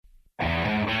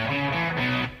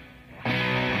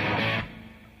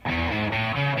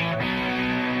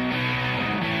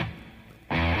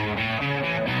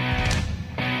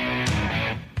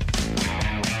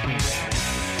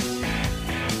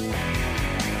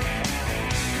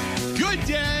Good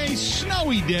day,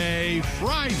 snowy day,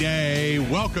 Friday.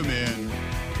 Welcome in.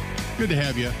 Good to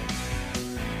have you.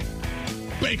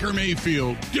 Baker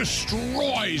Mayfield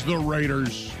destroys the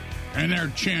Raiders and their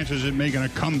chances at making a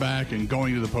comeback and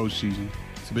going to the postseason.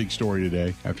 It's a big story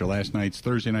today after last night's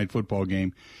Thursday night football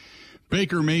game.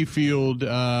 Baker Mayfield,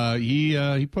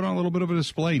 he put on a little bit of a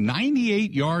display.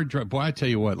 98-yard drive. Boy, I tell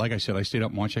you what, like I said, I stayed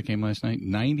up and watched that game last night.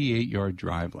 98-yard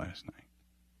drive last night.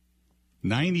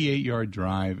 98-yard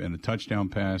drive and a touchdown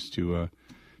pass to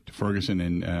Ferguson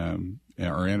and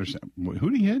or Anderson. Who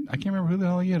did he hit? I can't remember who the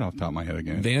hell he hit off the top of my head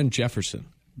again. Van Jefferson.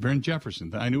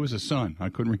 I knew it was a son. I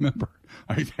couldn't remember.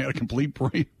 I had a complete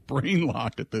brain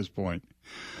lock at this point.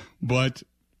 But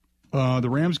the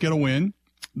Rams get a win.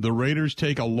 The Raiders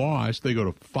take a loss. They go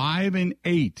to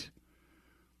 5-8.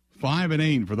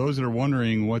 5-8. For those that are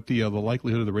wondering what the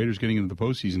likelihood of the Raiders getting into the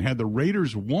postseason, had the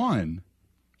Raiders won,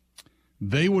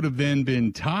 they would have then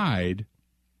been tied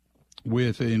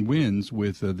in wins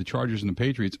with the Chargers and the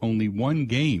Patriots, only one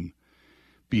game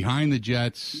behind the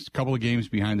Jets, a couple of games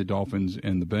behind the Dolphins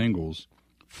and the Bengals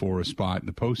for a spot in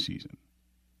the postseason.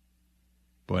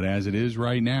 But as it is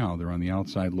right now, they're on the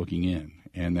outside looking in,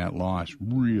 and that loss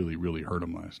really, really hurt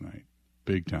them last night,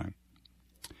 big time.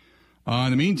 In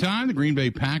the meantime, the Green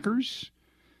Bay Packers,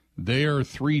 they are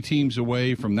 3 teams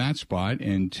away from that spot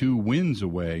and 2 wins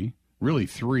away. Really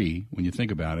 3 when you think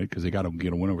about it, because they got to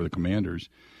get a win over the Commanders.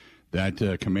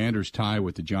 That Commanders tie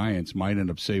with the Giants might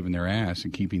end up saving their ass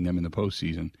and keeping them in the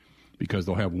postseason, because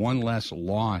they'll have one less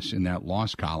loss in that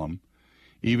loss column.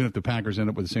 Even if the Packers end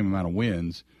up with the same amount of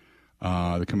wins,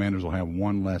 the Commanders will have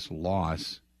one less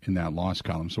loss in that loss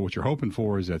column. So what you're hoping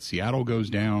for is that Seattle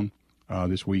goes down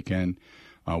this weekend.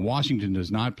 Washington does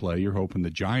not play. You're hoping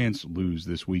the Giants lose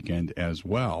this weekend as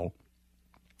well.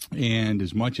 And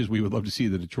as much as we would love to see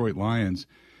the Detroit Lions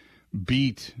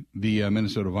beat the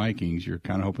Minnesota Vikings, you're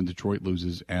kind of hoping Detroit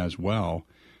loses as well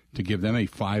to give them a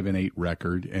 5-8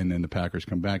 record. And then the Packers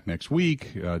come back next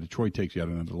week. Detroit takes yet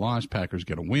another loss. Packers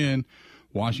get a win.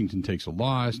 Washington takes a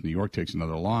loss. New York takes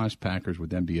another loss. Packers would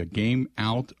then be a game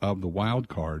out of the wild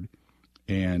card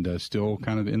and still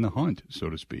kind of in the hunt,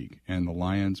 so to speak. And the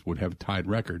Lions would have a tied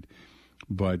record.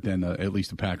 But then at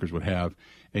least the Packers would have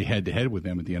a head-to-head with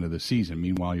them at the end of the season.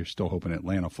 Meanwhile, you're still hoping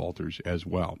Atlanta falters as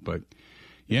well. But,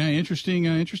 yeah,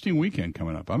 interesting weekend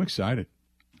coming up. I'm excited.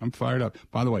 I'm fired up.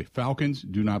 By the way, Falcons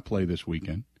do not play this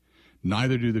weekend.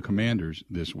 Neither do the Commanders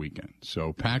this weekend.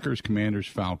 So Packers, Commanders,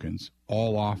 Falcons,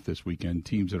 all off this weekend.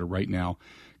 Teams that are right now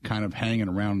kind of hanging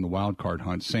around in the wild card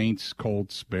hunt. Saints,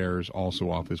 Colts, Bears also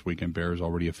off this weekend. Bears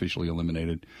already officially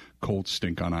eliminated. Colts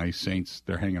stink on ice. Saints,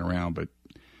 they're hanging around, but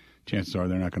chances are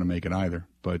they're not going to make it either.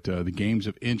 But the games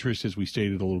of interest, as we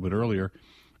stated a little bit earlier,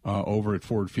 over at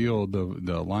Ford Field,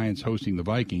 the Lions hosting the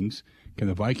Vikings. Can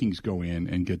the Vikings go in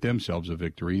and get themselves a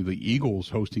victory? The Eagles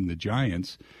hosting the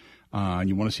Giants. And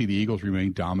you want to see the Eagles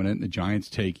remain dominant. The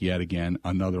Giants take yet again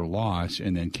another loss.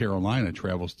 And then Carolina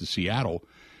travels to Seattle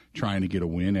trying to get a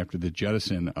win after the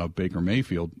jettison of Baker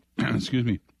Mayfield. Excuse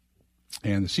me.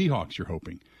 And the Seahawks, you're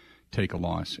hoping, take a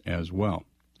loss as well,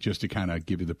 just to kind of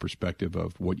give you the perspective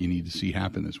of what you need to see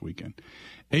happen this weekend.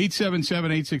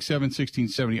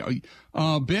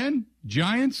 877-867-1670. Ben,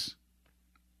 Giants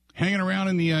hanging around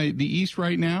in the East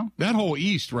right now. That whole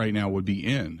East right now would be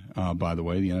in, by the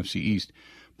way, the NFC East.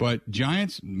 But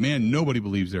Giants, man, nobody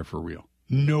believes they're for real.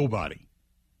 Nobody.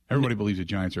 Everybody believes the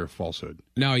Giants are a falsehood.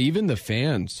 Now, even the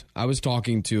fans. I was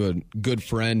talking to a good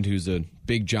friend who's a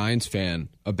big Giants fan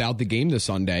about the game this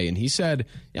Sunday, and he said,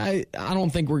 I don't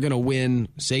think we're going to win.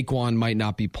 Saquon might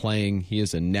not be playing. He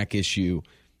has a neck issue.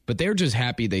 But they're just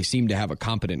happy they seem to have a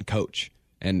competent coach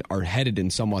and are headed in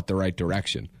somewhat the right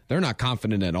direction. They're not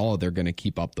confident at all they're going to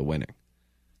keep up the winning.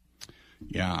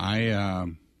 Yeah, I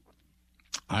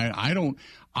don't.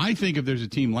 I think if there's a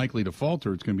team likely to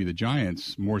falter, it's going to be the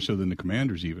Giants more so than the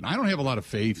Commanders even. I don't have a lot of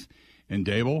faith in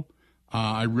Dable.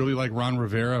 I really like Ron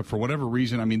Rivera for whatever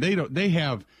reason. I mean, they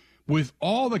have, with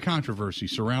all the controversy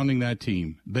surrounding that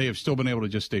team, they have still been able to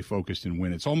just stay focused and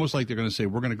win. It's almost like they're going to say,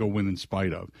 we're going to go win in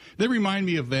spite of. They remind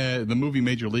me of the movie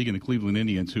Major League and the Cleveland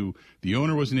Indians, who the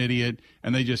owner was an idiot,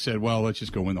 and they just said, well, let's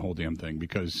just go win the whole damn thing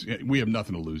because we have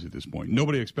nothing to lose at this point.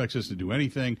 Nobody expects us to do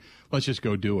anything. Let's just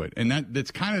go do it. And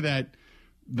that's kind of that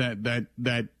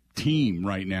team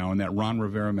right now and that Ron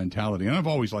Rivera mentality. And I've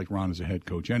always liked Ron as a head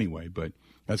coach anyway, but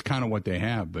that's kind of what they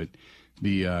have. But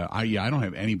I don't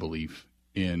have any belief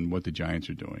in what the Giants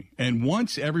are doing. And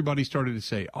once everybody started to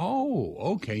say, oh,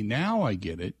 okay, now I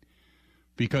get it,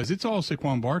 because it's all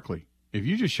Saquon Barkley. If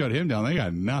you just shut him down, they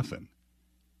got nothing.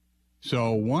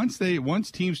 So once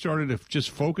teams started to just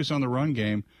focus on the run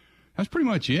game, that's pretty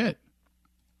much it.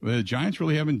 The Giants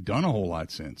really haven't done a whole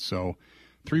lot since. So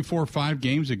 3, 4, 5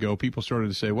 games ago, people started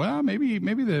to say, well, maybe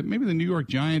the New York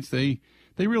Giants, they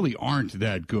really aren't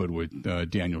that good with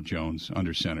Daniel Jones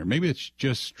under center. Maybe it's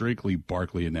just strictly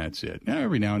Barkley and that's it. Now,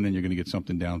 every now and then you're going to get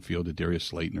something downfield to Darius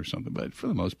Slayton or something, but for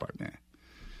the most part, nah.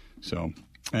 So,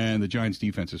 and the Giants'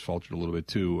 defense has faltered a little bit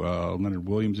too. Leonard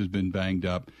Williams has been banged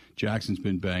up. Jackson's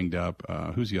been banged up.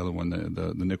 Who's the other one?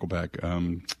 The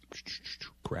nickelback.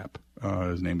 Crap.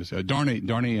 His name is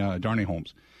Darnay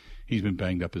Holmes. He's been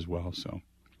banged up as well. So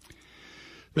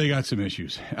they got some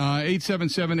issues.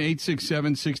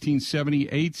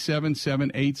 877-867-1670.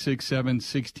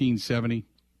 877-867-1670.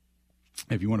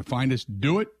 If you want to find us,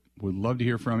 do it. We'd love to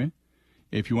hear from you.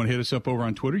 If you want to hit us up over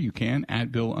on Twitter, you can,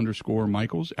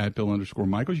 @Bill_Michaels,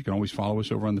 @Bill_Michaels. You can always follow us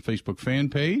over on the Facebook fan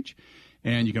page,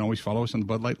 and you can always follow us on the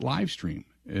Bud Light live stream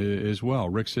as well.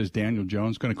 Rick says Daniel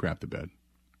Jones going to crap the bed.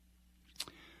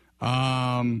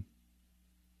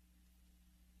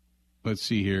 Let's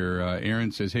see here.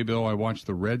 Aaron says, hey, Bill, I watched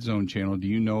the Red Zone channel. Do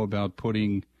you know about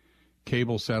putting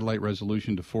cable satellite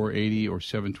resolution to 480 or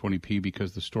 720p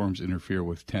because the storms interfere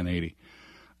with 1080?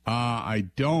 I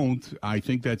don't. I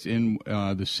think that's in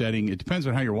the setting. It depends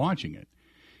on how you're watching it.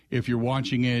 If you're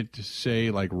watching it,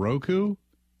 say, like Roku,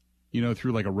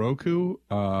 through like a Roku,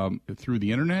 through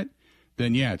the internet,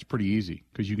 then, yeah, it's pretty easy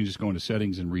because you can just go into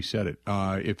settings and reset it.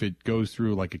 If it goes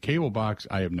through like a cable box,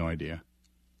 I have no idea.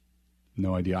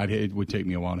 No idea. It would take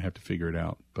me a while to have to figure it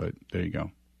out, but there you go.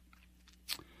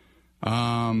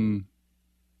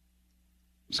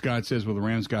 Scott says, well, the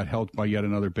Rams got helped by yet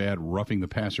another bad roughing the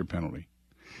passer penalty.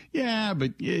 Yeah,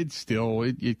 but it's still,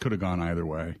 it could have gone either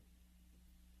way.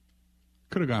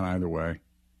 Could have gone either way.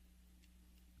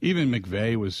 Even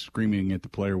McVay was screaming at the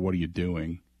player, what are you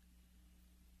doing?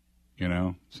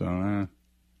 So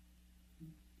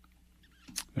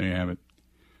there you have it.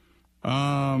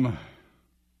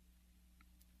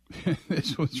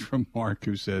 This was from Mark,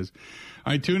 who says,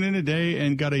 I tuned in today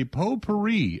and got a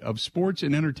potpourri of sports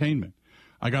and entertainment.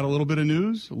 I got a little bit of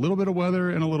news, a little bit of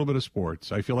weather, and a little bit of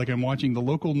sports. I feel like I'm watching the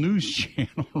local news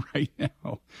channel right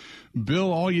now.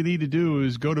 Bill, all you need to do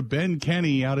is go to Ben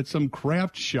Kenny out at some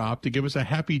craft shop to give us a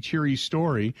happy, cheery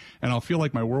story, and I'll feel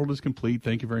like my world is complete.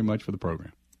 Thank you very much for the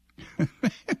program. There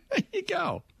you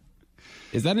go.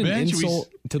 Is that an insult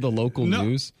to the local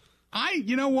news?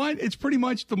 You know what? It's pretty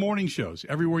much the morning shows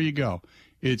everywhere you go.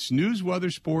 It's news, weather,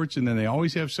 sports, and then they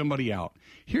always have somebody out.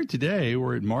 Here today,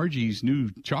 we're at Margie's new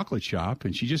chocolate shop,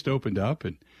 and she just opened up,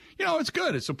 and, it's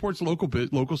good. It supports local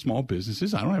small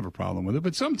businesses. I don't have a problem with it,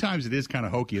 but sometimes it is kind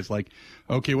of hokey. It's like,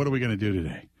 okay, what are we going to do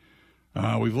today?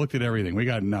 We've looked at everything. We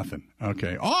got nothing.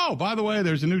 Okay. Oh, by the way,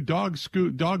 there's a new dog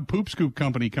poop scoop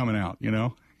company coming out, They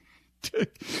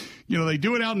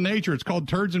do it out in nature. It's called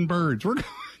Turds and Birds. We're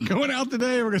going out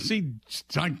today. We're going to see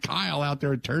Kyle out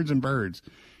there at Turds and Birds.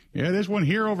 Yeah, this one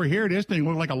here over here, this thing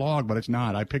looked like a log, but it's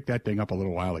not. I picked that thing up a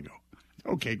little while ago.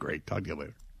 Okay, great. Talk to you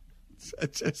later.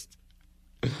 It's just...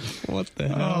 What the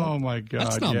hell? Oh, my God.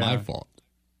 That's not my fault.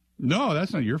 No,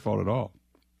 that's not your fault at all.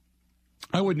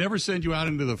 I would never send you out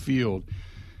into the field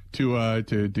to go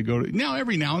to... Now,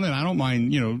 every now and then, I don't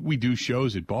mind, we do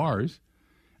shows at bars.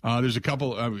 There's a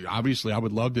couple, obviously, I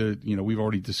would love to, we've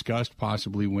already discussed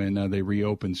possibly when they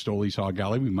reopen Stoley's Hog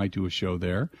Alley, we might do a show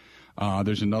there.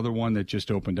 There's another one that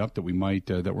just opened up that we might,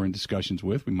 that we're in discussions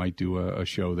with. We might do a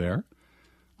show there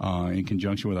in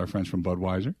conjunction with our friends from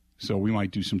Budweiser. So we might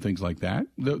do some things like that.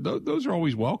 Those are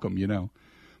always welcome,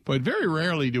 But very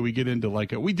rarely do we get into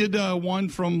we did one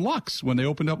from Lux when they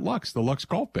opened up Lux, the Lux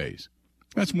Golf Bays.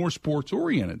 That's more sports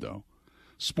oriented, though.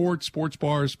 Sports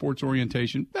bars, sports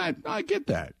orientation. I get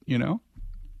that,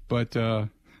 But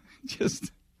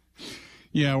just,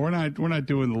 yeah, we're not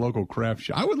doing the local craft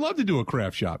shop. I would love to do a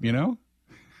craft shop,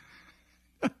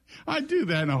 I'd do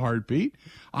that in a heartbeat.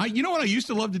 You know what I used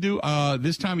to love to do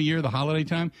this time of year, the holiday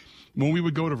time, when we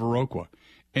would go to Viroqua.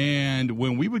 And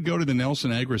when we would go to the Nelson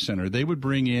Agri Center, they would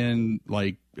bring in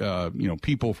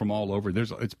people from all over.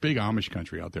 It's big Amish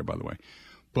country out there, by the way.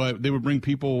 But they would bring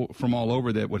people from all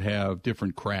over that would have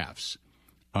different crafts,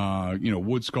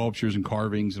 wood sculptures and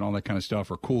carvings and all that kind of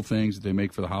stuff, or cool things that they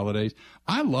make for the holidays.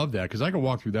 I love that because I could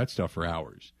walk through that stuff for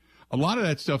hours. A lot of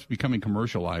that stuff's becoming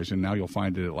commercialized, and now you'll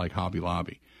find it at Hobby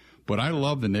Lobby. But I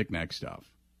love the knick-knack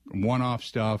stuff, one-off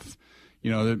stuff.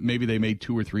 Maybe they made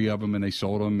 2 or 3 of them and they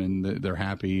sold them and they're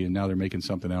happy, and now they're making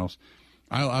something else.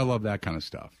 I love that kind of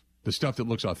stuff, the stuff that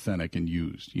looks authentic and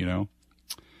used.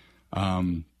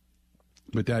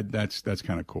 But that's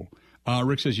kind of cool.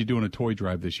 Rick says you're doing a toy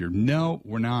drive this year. No,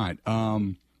 we're not.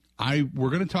 We're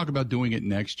going to talk about doing it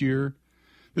next year.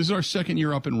 This is our second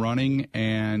year up and running,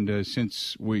 and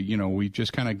since we've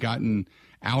just kind of gotten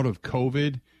out of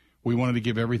COVID, we wanted to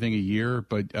give everything a year,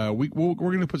 but we're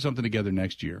going to put something together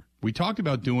next year. We talked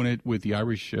about doing it with the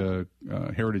Irish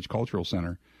Heritage Cultural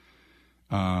Center,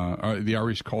 the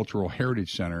Irish Cultural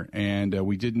Heritage Center, and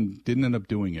we didn't end up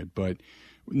doing it. But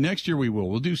next year we will.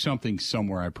 We'll do something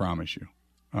somewhere, I promise you.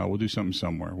 We'll do something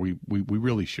somewhere. We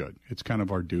really should. It's kind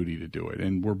of our duty to do it,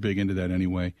 and we're big into that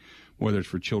anyway, whether it's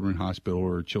for Children's Hospital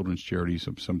or children's charities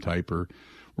of some type or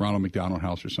Ronald McDonald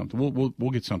House or something.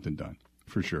 We'll get something done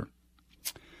for sure.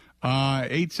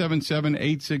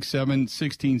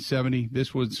 877-867-1670.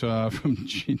 This was from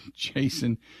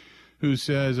Jason, who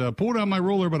says, pulled out my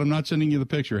ruler, but I'm not sending you the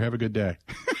picture. Have a good day.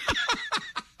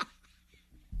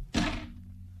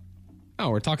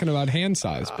 Oh, we're talking about hand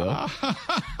size, Bill.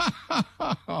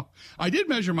 I did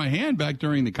measure my hand back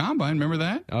during the combine. Remember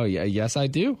that? Oh, yeah. Yes, I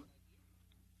do.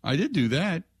 I did do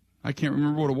that. I can't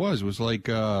remember what it was. It was like,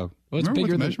 well, it's remember bigger what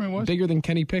the than, measurement was? Bigger than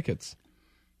Kenny Pickett's.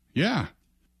 Yeah.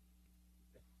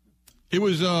 It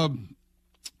was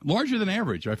larger than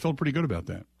average. I felt pretty good about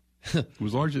that. It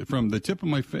was larger from the tip of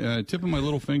my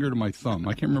little finger to my thumb.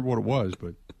 I can't remember what it was, but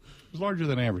it was larger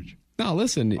than average. Now,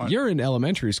 listen, you're in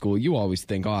elementary school. You always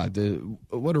think,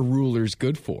 what are rulers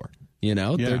good for? You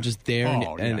know, Yeah. they're just there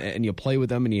and you play with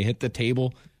them and you hit the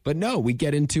table. But no, we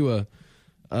get into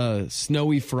a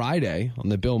snowy Friday on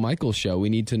the Bill Michaels show. We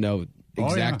need to know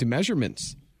exact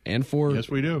measurements and for Yes,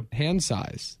 we do. hand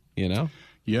size, you know?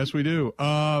 Yes, we do.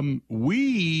 When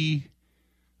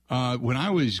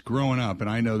I was growing up, and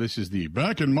I know this is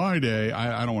back in my day,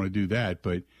 I don't want to do that,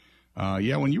 but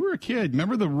when you were a kid,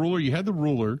 remember the ruler? You had the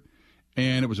ruler,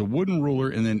 and it was a wooden ruler,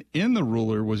 and then in the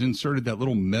ruler was inserted that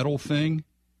little metal thing.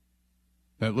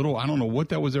 That little, I don't know what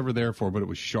that was ever there for, but it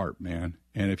was sharp, man.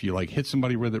 And if you hit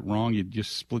somebody with it wrong, you'd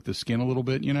just split the skin a little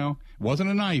bit, you know? It wasn't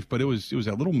a knife, but it was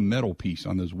that little metal piece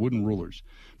on those wooden rulers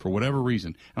for whatever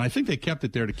reason. And I think they kept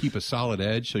it there to keep a solid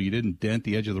edge so you didn't dent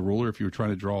the edge of the ruler if you were trying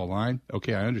to draw a line.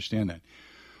 Okay, I understand that.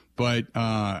 But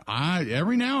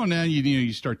every now and then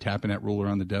you start tapping that ruler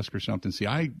on the desk or something. See,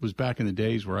 I was back in the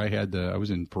days where I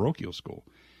was in parochial school,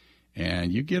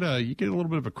 and you get a little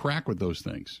bit of a crack with those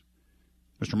things.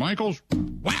 Mr. Michaels,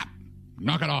 whap,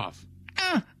 knock it off.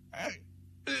 Oh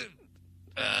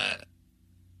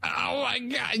my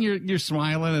God! And you're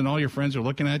smiling, and all your friends are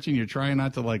looking at you, and you're trying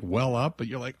not to well up, but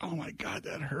you're like, oh my God,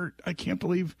 that hurt! I can't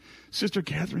believe Sister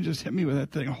Catherine just hit me with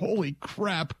that thing. Holy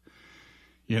crap!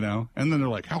 You know. And then they're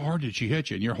like, how hard did she hit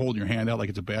you? And you're holding your hand out like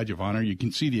it's a badge of honor. You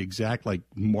can see the exact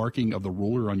marking of the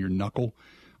ruler on your knuckle,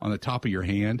 on the top of your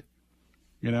hand.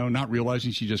 You know, not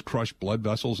realizing she just crushed blood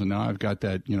vessels, and now I've got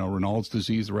that, Raynaud's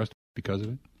disease, the rest because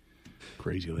of it.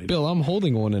 Crazy lady. Bill, I'm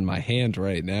holding one in my hand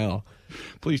right now.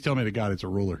 Please tell me to God it's a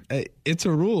ruler. It's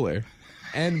a ruler.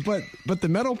 But the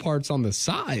metal part's on the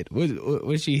side.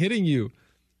 Was she hitting you,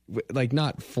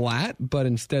 not flat, but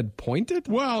instead pointed?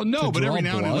 Well, no, but every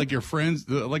now and then, blood? your friends,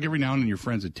 every now and then your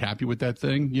friends would tap you with that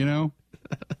thing, and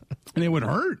it would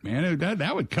hurt, man.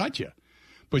 That would cut you.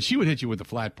 But she would hit you with the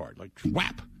flat part,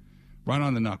 whap. Right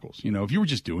on the knuckles. If you were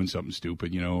just doing something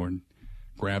stupid, or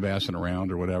grab-assing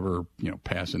around or whatever,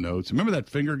 passing notes. Remember that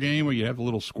finger game where you have the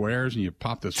little squares and you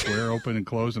pop the square open and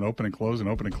close and open and close and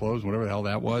open and close, whatever the hell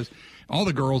that was? All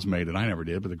the girls made it. I never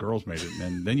did, but the girls made it.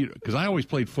 And then because I always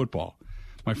played football.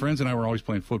 My friends and I were always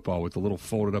playing football with the little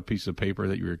folded-up piece of paper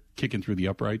that you were kicking through the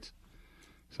uprights.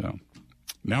 So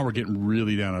now we're getting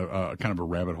really down a kind of a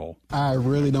rabbit hole. I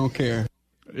really don't care.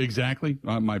 Exactly.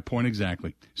 My point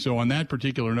exactly. So on that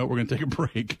particular note, we're going to take a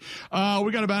break.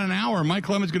 We got about an hour. Mike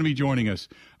Clemens going to be joining us.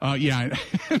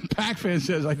 Pac-Fan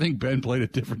says, I think Ben played a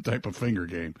different type of finger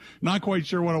game. Not quite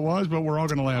sure what it was, but we're all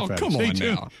going to laugh at it. Come on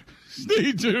now.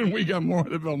 Stay tuned. We got more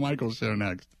of the Bill Michaels Show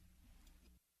next.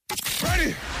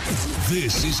 Ready?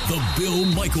 This is the Bill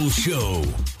Michaels Show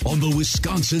on the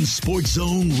Wisconsin Sports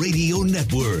Zone Radio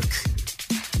Network.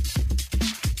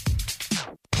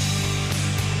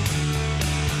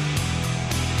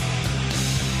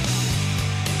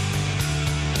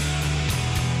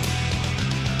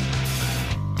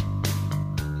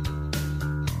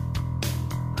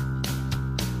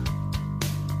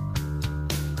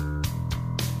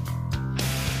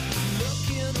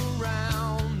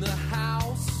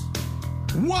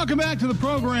 Welcome back to the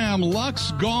program.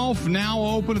 Lux Golf now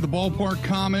open at the Ballpark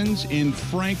Commons in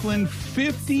Franklin.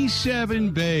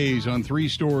 57 bays on 3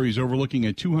 stories overlooking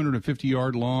a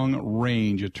 250-yard long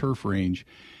range, a turf range.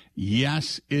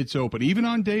 Yes, it's open. Even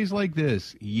on days like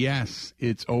this, yes,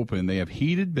 it's open. They have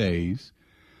heated bays,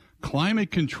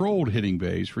 climate-controlled hitting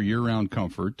bays for year-round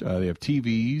comfort. They have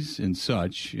TVs and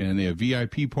such, and they have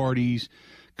VIP parties,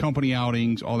 company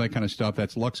outings, all that kind of stuff.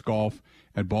 That's Lux Golf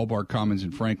at Ballpark Commons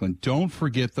in Franklin. Don't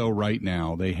forget, though, right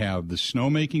now, they have the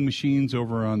snowmaking machines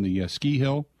over on the ski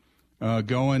hill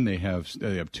going. They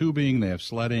have tubing, they have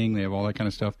sledding, they have all that kind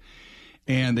of stuff.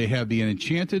 And they have the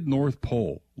Enchanted North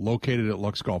Pole located at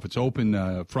Lux Golf. It's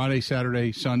open Friday,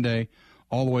 Saturday, Sunday,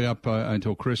 all the way up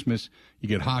until Christmas. You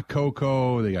get hot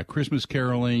cocoa. They got Christmas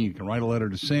caroling. You can write a letter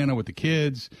to Santa with the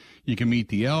kids. You can meet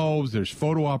the elves. There's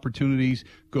photo opportunities.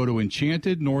 Go to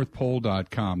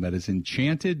enchantednorthpole.com. That is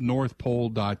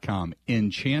enchantednorthpole.com.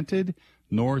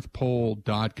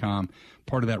 Enchantednorthpole.com.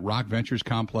 Part of that Rock Ventures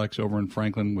complex over in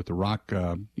Franklin with the Rock,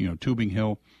 Tubing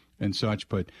Hill and such.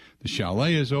 But the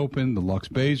chalet is open. The Lux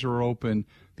Bays are open.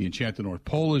 The Enchanted North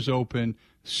Pole is open.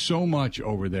 So much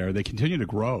over there. They continue to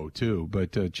grow, too.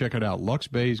 But check it out, Lux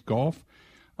Bays Golf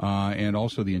and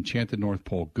also the Enchanted North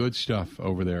Pole. Good stuff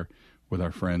over there with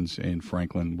our friends in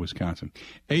Franklin, Wisconsin.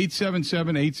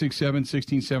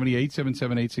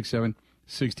 877-867-1670,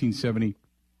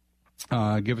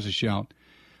 877-867-1670. Give us a shout.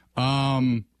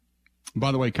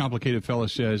 By the way, Complicated Fella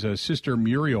says Sister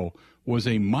Muriel was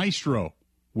a maestro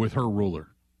with her ruler.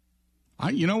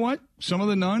 You know what? Some of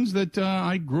the nuns that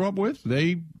I grew up with,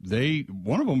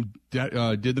 one of them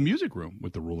did the music room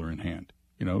with the ruler in hand.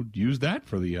 Use that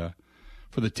for the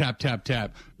tap, tap,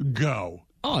 tap, go.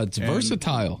 Oh, it's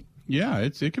versatile. Yeah,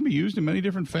 it can be used in many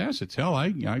different facets. Hell,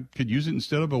 I could use it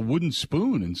instead of a wooden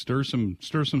spoon and stir some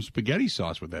spaghetti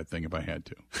sauce with that thing if I had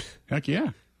to. Heck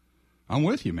yeah. I'm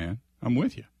with you, man. I'm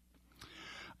with you.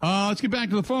 Let's get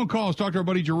back to the phone calls. Talk to our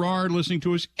buddy Gerard listening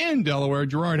to us in Delaware.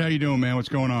 Gerard, how you doing, man? What's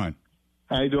going on?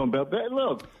 How you doing, Bill?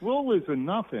 Look, rulers are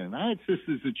nothing. I had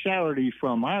sisters of charity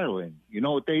from Ireland. You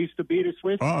know what they used to beat us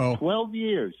with? 12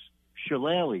 years.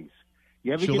 Shillelaghs.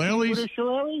 You ever get hit with a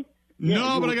shillelagh? Yeah,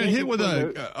 no, but I got hit with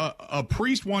a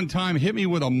priest one time, hit me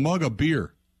with a mug of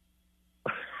beer.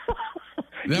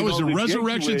 That was the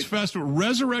Resurrections Festival.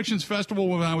 Resurrections Festival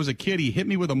when I was a kid. He hit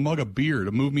me with a mug of beer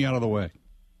to move me out of the way.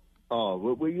 Oh,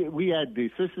 we had the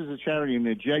Sisters of Charity and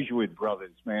the Jesuit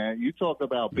brothers, man. You talk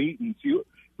about beatings.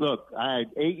 Look, I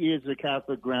had 8 years of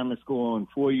Catholic grammar school and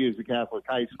 4 years of Catholic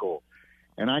high school.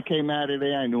 And I came out of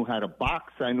there. I knew how to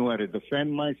box. I knew how to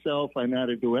defend myself. I knew how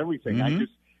to do everything. Mm-hmm. I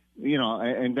just,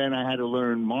 and then I had to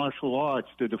learn martial arts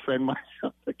to defend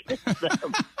myself against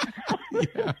them.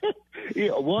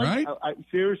 Right?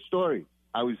 Serious story.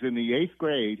 I was in the 8th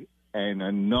grade, and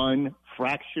a nun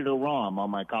fractured her arm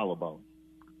on my collarbone.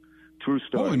 True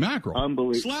story. Holy mackerel.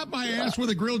 Unbelievable. Slap my ass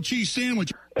with a grilled cheese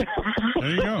sandwich. There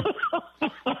you go.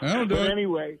 That'll do it.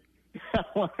 Anyway, I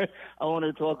want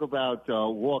to talk about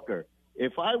Walker.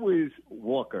 If I was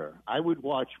Walker, I would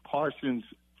watch Parsons'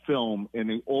 film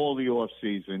in all the off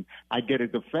season. I'd get a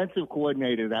defensive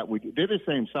coordinator they're the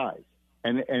same size.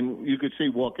 And you could see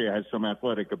Walker has some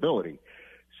athletic ability.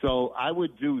 So I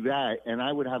would do that, and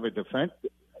I would have a defense.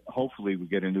 Hopefully we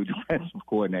get a new defensive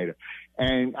coordinator.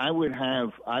 And I would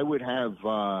have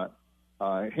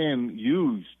him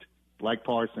used like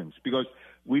Parsons, because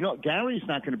we know Gary's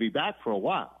not going to be back for a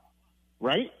while,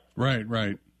 right?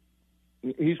 Right.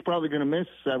 He's probably going to miss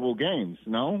several games,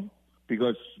 no?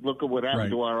 Because look at what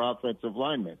happened to our offensive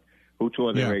linemen who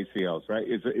tore their ACLs, right?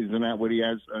 Isn't that what he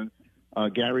has,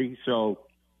 Gary? So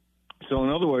in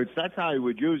other words, that's how he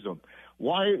would use them.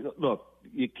 Why? Look,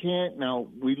 you can't. Now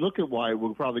we look at why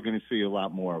we're probably going to see a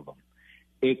lot more of them.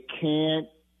 He can't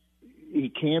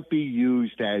be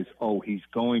used as, he's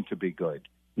going to be good.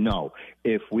 No.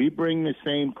 If we bring the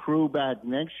same crew back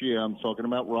next year, I'm talking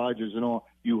about Rodgers and all,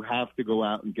 you have to go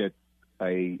out and get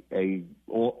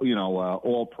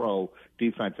all-pro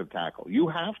defensive tackle. You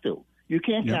have to. You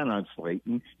can't count on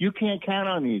Slayton. You can't count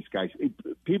on these guys.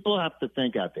 People have to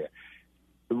think out there.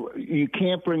 You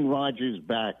can't bring Rodgers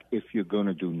back if you're going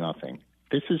to do nothing.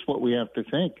 This is what we have to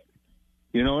think.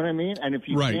 You know what I mean? And if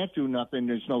you can't do nothing,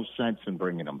 there's no sense in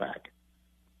bringing them back.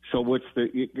 So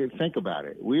think about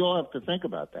it. We all have to think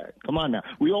about that. Come on now.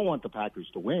 We all want the Packers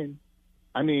to win.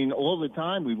 I mean, all the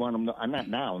time we want them to,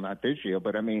 not this year,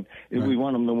 but I mean, we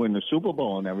want them to win the Super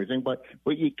Bowl and everything. But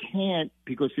you can't,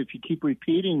 because if you keep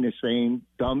repeating the same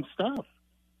dumb stuff,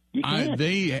 you can't.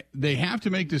 They have to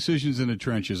make decisions in the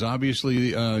trenches.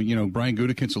 Obviously, Brian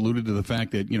Gutekunst alluded to the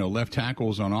fact that, left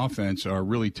tackles on offense are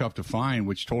really tough to find,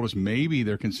 which told us maybe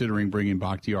they're considering bringing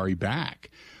Bakhtiari back,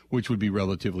 which would be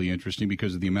relatively interesting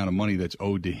because of the amount of money that's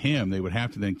owed to him. They would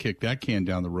have to then kick that can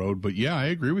down the road. But, yeah, I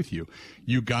agree with you.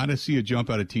 You got to see a jump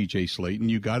out of T.J. Slayton.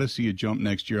 You got to see a jump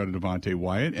next year out of Devontae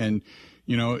Wyatt. And,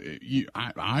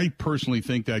 I personally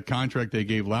think that contract they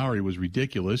gave Lowry was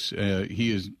ridiculous.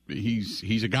 He's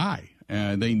a guy.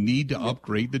 They need to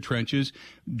upgrade the trenches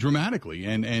dramatically.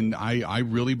 And I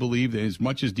really believe that as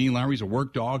much as Dean Lowry's a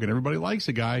work dog and everybody likes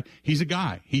a guy, he's a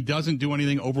guy. He doesn't do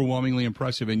anything overwhelmingly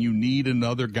impressive, and you need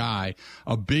another guy,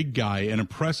 a big guy, an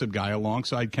impressive guy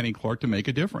alongside Kenny Clark to make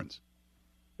a difference.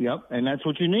 Yep, and that's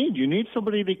what you need. You need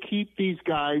somebody to keep these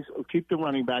guys, keep the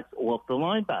running backs off the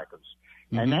linebackers.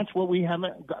 Mm-hmm. And that's what we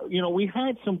haven't – we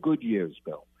had some good years,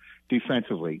 Bill,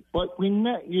 defensively. But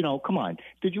come on.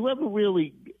 Did you ever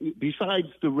really – besides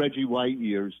the Reggie White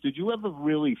years, did you ever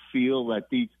really feel that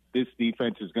this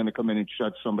defense is going to come in and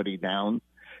shut somebody down?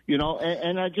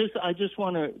 And I just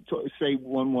want to say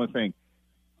one more thing.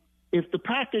 If the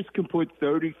Packers can put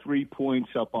 33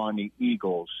 points up on the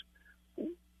Eagles –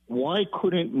 why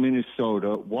couldn't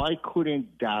Minnesota? Why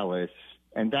couldn't Dallas?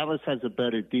 And Dallas has a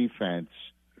better defense.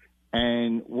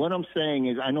 And what I'm saying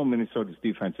is, I know Minnesota's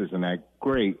defense isn't that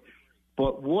great,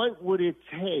 but what would it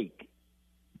take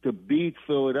to beat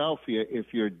Philadelphia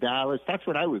if you're Dallas? That's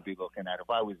what I would be looking at if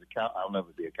I was I'll never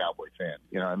be a Cowboy fan.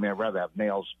 I'd rather have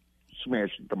nails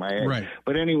smashed into my head. Right.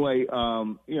 But anyway,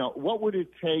 what would it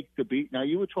take to beat? Now,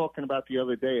 you were talking about the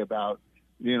other day about,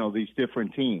 these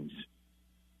different teams.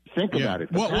 Think about it.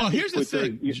 Well, here's the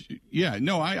thing.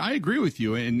 I agree with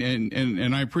you,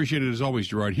 and I appreciate it as always,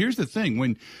 Gerard. Here's the thing.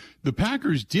 When the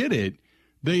Packers did it,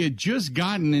 they had just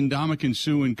gotten Ndamukong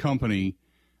Suh and company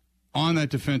on that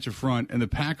defensive front, and the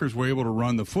Packers were able to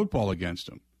run the football against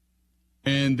them.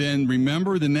 And then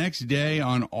remember the next day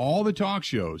on all the talk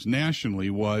shows nationally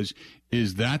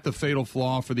is that the fatal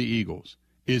flaw for the Eagles?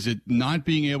 Is it not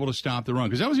being able to stop the run?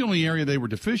 Because that was the only area they were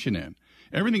deficient in.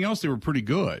 Everything else, they were pretty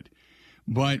good.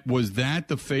 But was that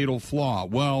the fatal flaw?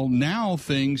 Well, now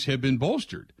things have been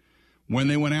bolstered when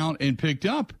they went out and picked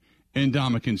up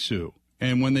Ndamukong Suh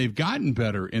and when they've gotten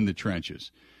better in the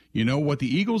trenches. What the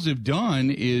Eagles have done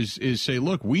is say,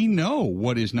 look, we know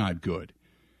what is not good.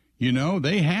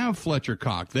 They have Fletcher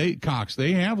Cox. They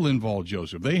have Linval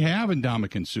Joseph. They have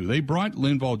Ndamukong Suh. They brought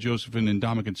Linval Joseph and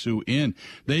Ndamukong Suh in.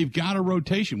 They've got a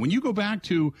rotation. When you go back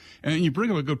to, and you bring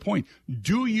up a good point,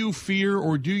 do you fear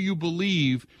or do you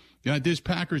believe this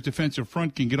Packers defensive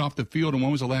front can get off the field, and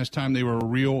when was the last time they were a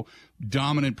real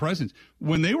dominant presence?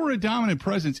 When they were a dominant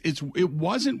presence, it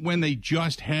wasn't when they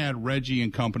just had Reggie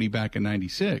and company back in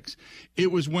 '96.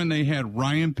 It was when they had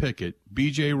Ryan Pickett,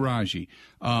 B.J. Raji,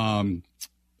 Howard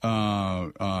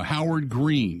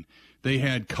Green. They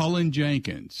had Cullen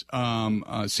Jenkins,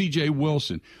 C.J.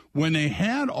 Wilson. When they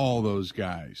had all those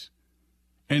guys,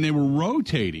 and they were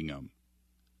rotating them,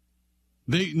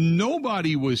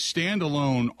 nobody was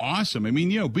standalone awesome. I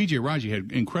mean, B.J. Raji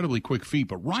had incredibly quick feet,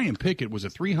 but Ryan Pickett was a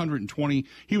 320.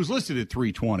 He was listed at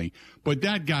 320, but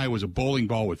that guy was a bowling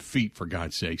ball with feet, for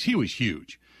God's sakes. He was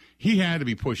huge. He had to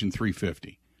be pushing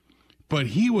 350. But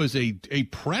he was a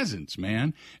presence,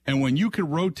 man. And when you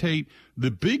could rotate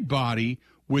the big body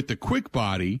with the quick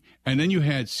body, and then you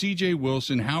had C.J.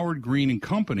 Wilson, Howard Green, and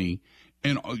company,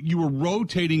 and you were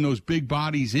rotating those big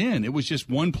bodies in. It was just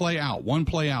one play out, one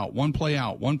play out, one play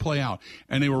out, one play out.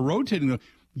 And they were rotating them.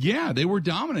 Yeah, they were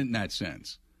dominant in that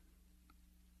sense.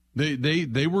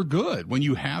 They were good when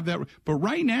you have that. But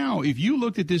right now, if you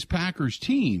looked at this Packers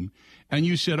team and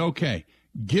you said, okay,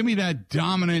 give me that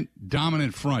dominant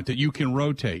front that you can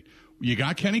rotate. You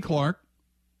got Kenny Clark.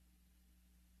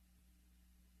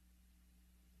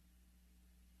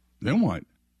 Then what?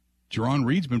 Jerron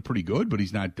Reed's been pretty good, but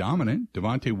he's not dominant.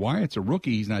 Devontae Wyatt's a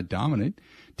rookie. He's not dominant.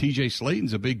 TJ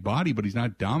Slayton's a big body, but he's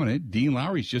not dominant. Dean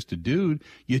Lowry's just a dude.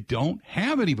 You don't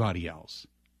have anybody else.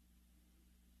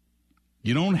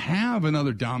 You don't have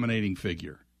another dominating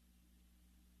figure.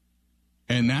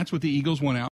 And that's what the Eagles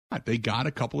went out. They got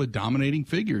a couple of dominating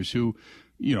figures who,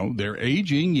 they're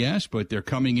aging, yes, but they're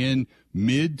coming in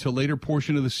mid to later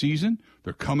portion of the season.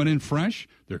 They're coming in fresh.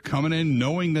 They're coming in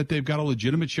knowing that they've got a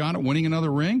legitimate shot at winning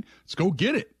another ring. Let's go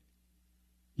get it.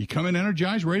 You come in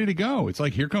energized, ready to go. It's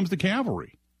like, here comes the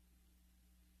cavalry.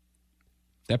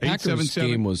 That Packers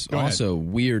game was also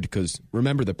weird because,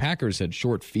 remember, the Packers had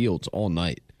short fields all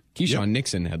night. Keyshawn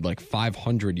Nixon had like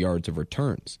 500 yards of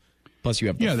returns. Plus, you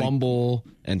have the fumble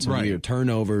and some weird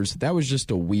turnovers. That was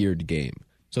just a weird game.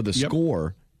 So the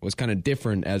score was kind of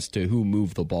different as to who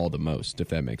moved the ball the most, if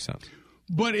that makes sense.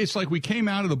 But it's like we came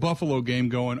out of the Buffalo game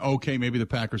going, okay, maybe the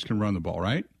Packers can run the ball,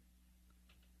 right?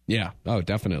 Yeah. Oh,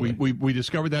 definitely. We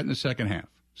discovered that in the second half.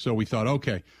 So we thought,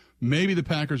 okay, maybe the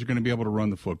Packers are going to be able to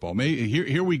run the football.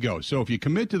 Here we go. So if you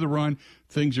commit to the run,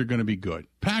 things are going to be good.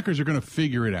 Packers are going to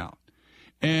figure it out.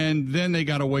 And then they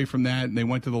got away from that, and they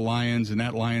went to the Lions. In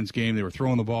that Lions game, they were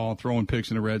throwing the ball, throwing picks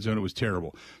in the red zone. It was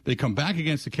terrible. They come back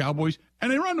against the Cowboys,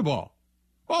 and they run the ball.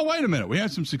 Oh, wait a minute. We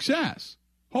had some success.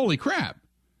 Holy crap.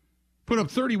 Put up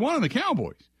 31 on the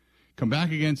Cowboys. come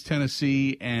back against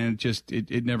Tennessee, and just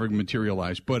it never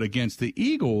materialized. But against the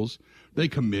Eagles, they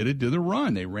committed to the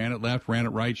run. They ran it left, ran it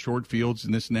right, short fields,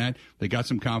 and this and that. They got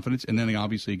some confidence. And then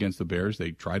obviously against the Bears,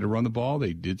 they tried to run the ball.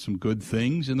 They did some good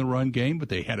things in the run game, but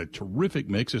they had a terrific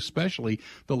mix, especially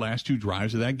the last 2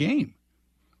 drives of that game.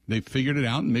 They figured it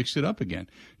out and mixed it up again.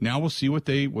 Now we'll see what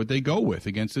they go with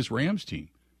against this Rams team.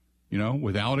 You know,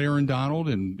 without Aaron Donald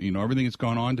and, you know, everything that's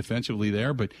gone on defensively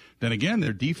there. But then again,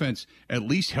 their defense at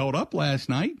least held up last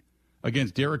night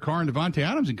against Derek Carr and Devontae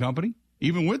Adams and company,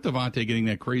 even with Devontae getting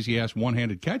that crazy-ass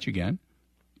one-handed catch again.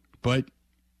 But,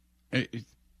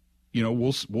 you know,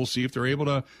 we'll see if they're able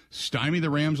to stymie the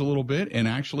Rams a little bit and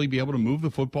actually be able to move the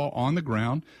football on the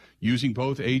ground using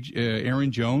both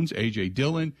Aaron Jones, A.J.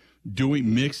 Dillon,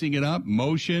 mixing it up,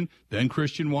 motion, then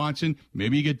Christian Watson.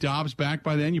 Maybe you get Dobbs back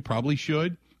by then. You probably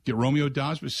should. Get Romeo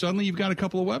Dobbs, but suddenly you've got a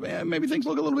couple of weapons. Maybe things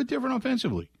look a little bit different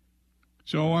offensively.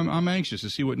 So I'm anxious to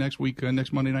see what next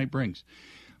Monday night brings.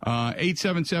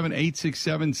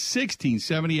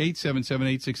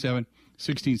 877-867-1670,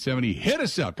 877-867-1670. Hit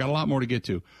us up. Got a lot more to get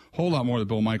to. Whole lot more of the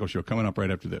Bill Michaels Show coming up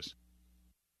right after this.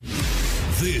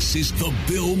 This is the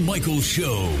Bill Michaels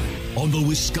Show on the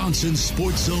Wisconsin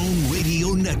Sports Zone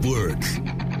Radio Network.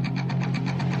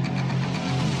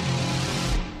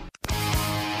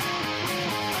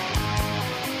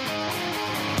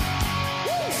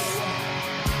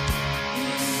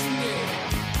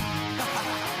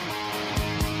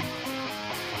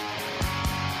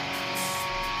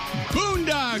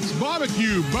 Boondocks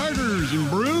Barbecue, Burgers, and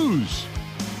Brews.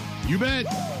 You bet.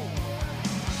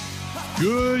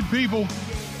 Good people.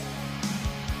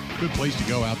 Good place to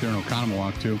go out there in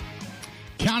Oconomowoc, too.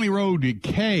 County Road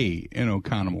K in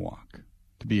Oconomowoc,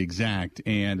 to be exact.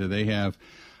 And they have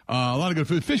a lot of good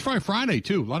food. Fish Fry Friday,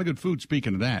 too. A lot of good food,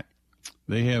 speaking of that.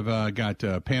 They have got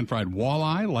pan-fried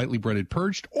walleye, lightly breaded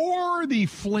perched, or the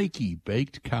flaky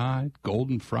baked cod,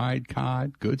 golden fried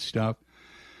cod. Good stuff.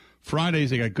 Fridays,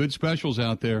 they got good specials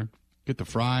out there. Get the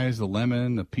fries, the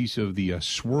lemon, a piece of the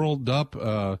swirled up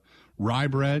rye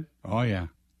bread. Oh, yeah.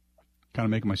 Kind of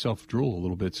making myself drool a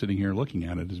little bit sitting here looking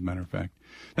at it, as a matter of fact.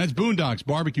 That's Boondocks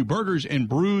Barbecue, Burgers, and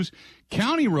Brews.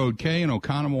 County Road K in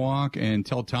Oconomowoc. And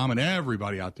tell Tom and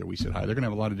everybody out there we said hi. They're going to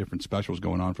have a lot of different specials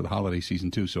going on for the holiday season,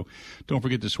 too. So don't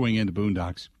forget to swing into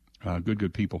Boondocks.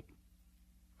 Good people.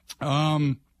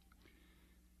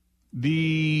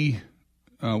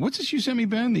 What's this you sent me,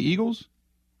 Ben? The Eagles?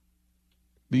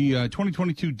 The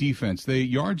 2022 defense. The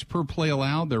yards per play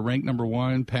allowed, they're ranked number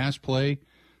 1. Pass play,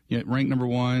 ranked number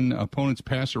 1. Opponents'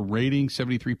 passer rating,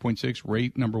 73.6,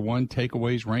 rate number 1.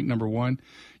 Takeaways, ranked number 1.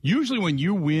 Usually when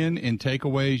you win in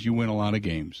takeaways, you win a lot of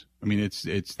games. I mean,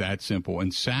 it's that simple.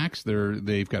 And sacks,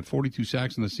 they've got 42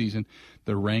 sacks in the season.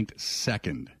 They're ranked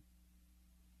second.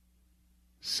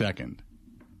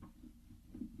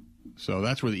 So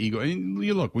that's where the Eagles. And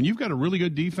you look, when you've got a really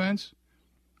good defense,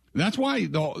 that's why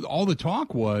all the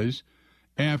talk was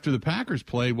after the Packers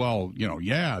played. Well,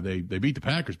 they beat the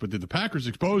Packers, but did the Packers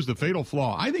expose the fatal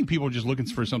flaw? I think people are just looking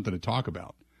for something to talk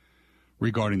about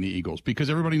regarding the Eagles because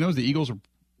everybody knows the Eagles are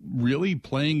really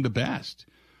playing the best.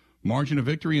 Margin of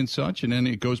victory and such, and then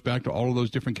it goes back to all of those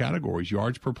different categories.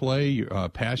 Yards per play,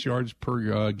 pass yards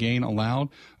per gain allowed,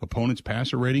 opponent's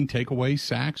passer rating, takeaways,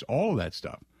 sacks, all of that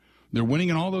stuff. They're winning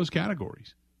in all those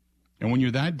categories. And when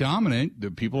you're that dominant, the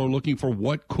people are looking for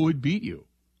what could beat you.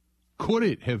 Could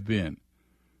it have been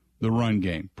the run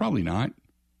game? Probably not.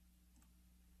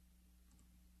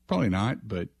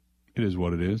 But it is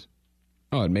what it is.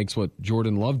 Oh, it makes what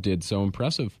Jordan Love did so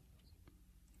impressive.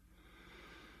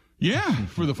 Yeah,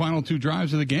 for the final 2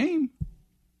 drives of the game.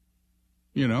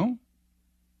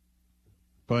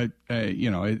 But,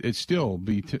 it's still,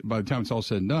 by the time it's all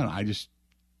said and done, I just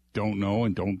don't know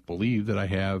and don't believe that I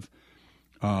have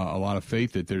a lot of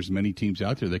faith that there's many teams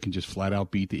out there that can just flat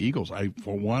out beat the Eagles.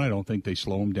 For one, I don't think they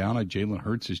slow them down. Jalen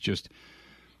Hurts is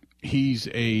he's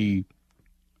a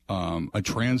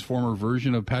transformer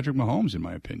version of Patrick Mahomes, in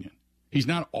my opinion. He's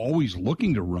not always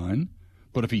looking to run,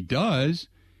 but if he does,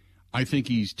 I think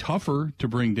he's tougher to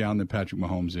bring down than Patrick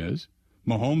Mahomes is.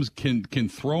 Mahomes can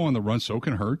throw on the run, so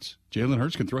can Hurts. Jalen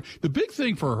Hurts can throw. The big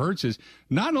thing for Hurts is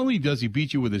not only does he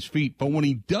beat you with his feet, but when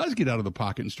he does get out of the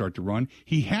pocket and start to run,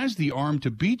 he has the arm to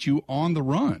beat you on the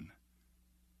run.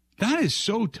 That is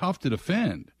so tough to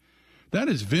defend. That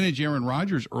is vintage Aaron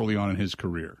Rodgers early on in his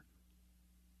career.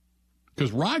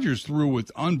 Because Rodgers threw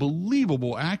with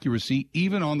unbelievable accuracy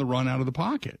even on the run out of the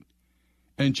pocket.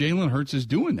 And Jalen Hurts is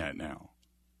doing that now.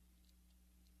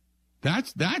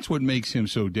 That's what makes him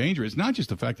so dangerous. Not just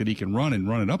the fact that he can run and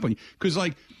run it up on you. Because,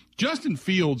 Justin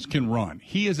Fields can run.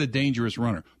 He is a dangerous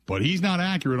runner. But he's not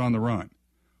accurate on the run.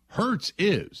 Hurts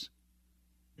is.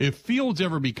 If Fields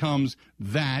ever becomes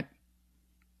that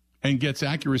and gets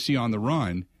accuracy on the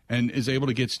run and is able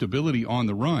to get stability on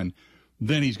the run,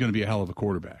 then he's going to be a hell of a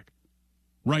quarterback.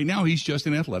 Right now, he's just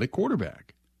an athletic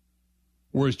quarterback.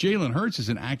 Whereas Jalen Hurts is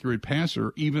an accurate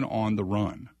passer even on the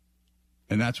run.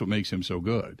 And that's what makes him so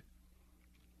good.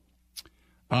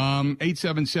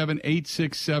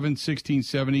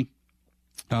 877-867-1670.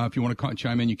 If you want to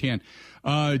chime in, you can.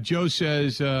 Joe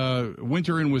says,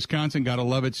 winter in Wisconsin, gotta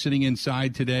love it. Sitting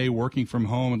inside today, working from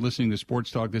home and listening to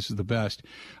Sports Talk, this is the best.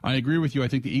 I agree with you. I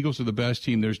think the Eagles are the best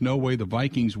team. There's no way the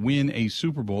Vikings win a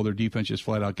Super Bowl. Their defense just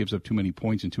flat out gives up too many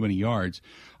points and too many yards.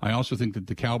 I also think that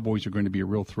the Cowboys are going to be a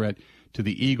real threat to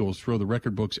the Eagles. Throw the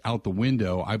record books out the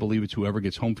window. I believe it's whoever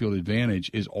gets home field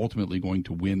advantage is ultimately going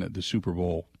to win the Super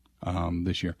Bowl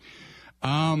this year.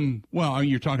 Well,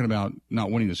 you're talking about not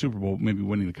winning the Super Bowl, maybe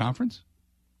winning the conference?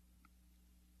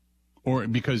 Or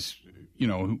because, the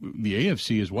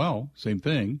AFC as well, same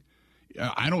thing.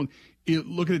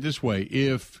 Look at it this way.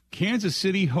 If Kansas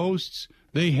City hosts,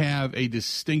 they have a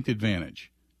distinct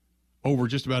advantage over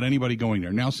just about anybody going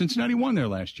there. Now, Cincinnati won there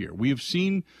last year. We have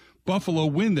seen Buffalo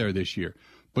win there this year.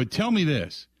 But tell me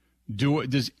this.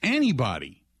 Does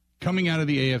anybody coming out of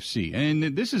the AFC,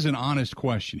 and this is an honest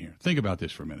question here. Think about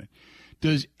this for a minute.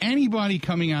 Does anybody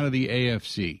coming out of the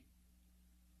AFC,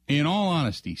 in all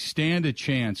honesty, stand a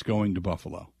chance going to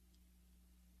Buffalo?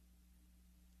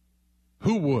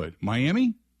 Who would?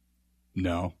 Miami?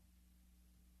 No.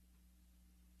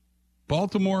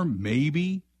 Baltimore?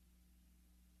 Maybe.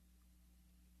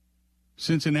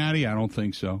 Cincinnati? I don't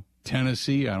think so.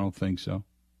 Tennessee? I don't think so.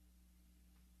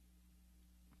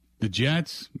 The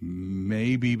Jets,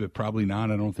 maybe, but probably not.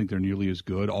 I don't think they're nearly as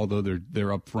good, although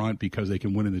they're up front because they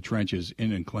can win in the trenches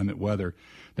in inclement weather.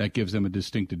 That gives them a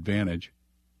distinct advantage.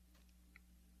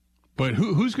 But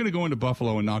who's going to go into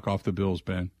Buffalo and knock off the Bills,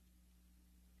 Ben?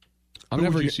 Who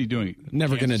would you see doing it?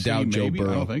 Never going to doubt Joe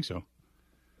Burrow. I don't think so.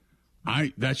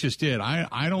 That's just it.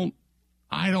 I don't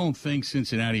think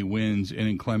Cincinnati wins in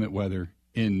inclement weather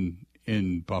in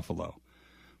Buffalo.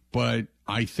 But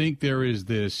I think there is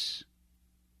this.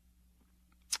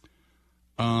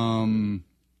 I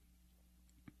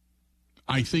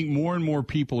think more and more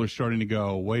people are starting to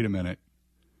go, wait a minute,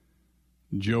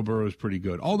 Joe Burrow's pretty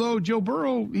good. Although Joe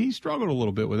Burrow, he struggled a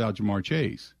little bit without Jamar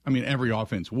Chase. I mean, every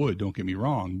offense would, don't get me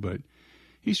wrong, but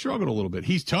he struggled a little bit.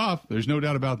 He's tough. There's no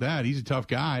doubt about that. He's a tough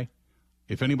guy.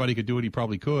 If anybody could do it, he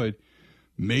probably could.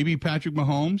 Maybe Patrick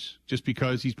Mahomes, just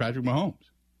because he's Patrick Mahomes.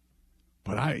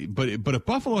 But if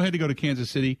Buffalo had to go to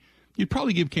Kansas City, you'd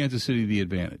probably give Kansas City the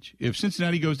advantage. If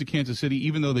Cincinnati goes to Kansas City,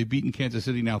 even though they've beaten Kansas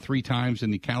City now 3 times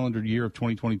in the calendar year of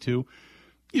 2022,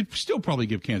 you'd still probably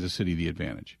give Kansas City the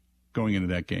advantage going into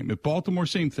that game. If Baltimore,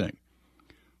 same thing.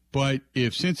 But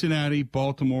if Cincinnati,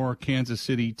 Baltimore, Kansas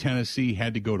City, Tennessee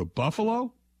had to go to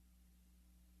Buffalo,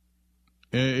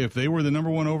 if they were the number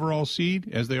 1 overall seed,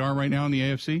 as they are right now in the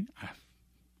AFC,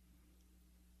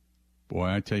 boy,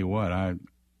 I tell you what,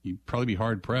 you'd probably be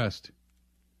hard-pressed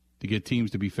to get teams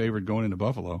to be favored going into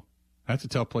Buffalo. That's a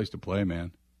tough place to play,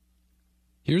 man.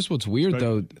 Here's what's weird,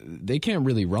 though. They can't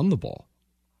really run the ball.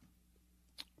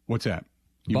 What's that?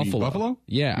 You mean Buffalo?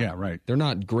 Yeah. Yeah, right. They're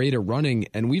not great at running,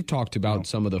 and we've talked about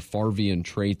some of the Favrean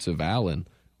traits of Allen,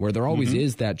 where there always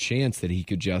is that chance that he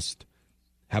could just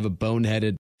have a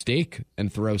boneheaded mistake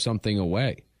and throw something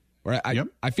away.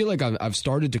 I feel like I've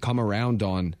started to come around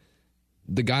on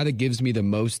the guy that gives me the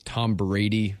most Tom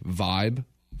Brady vibe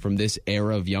from this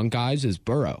era of young guys is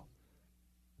Burrow.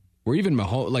 Where even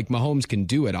Mahomes can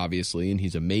do it, obviously, and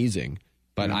he's amazing.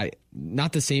 But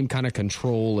not the same kind of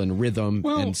control and rhythm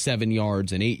and 7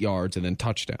 yards and 8 yards and then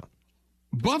touchdown.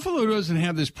 Buffalo doesn't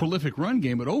have this prolific run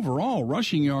game, but overall,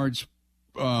 rushing yards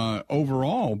per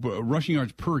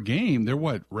game, they're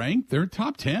what, ranked? They're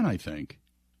top 10, I think.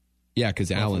 Yeah,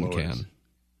 because Allen can.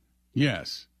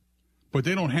 Yes. But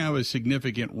they don't have a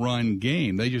significant run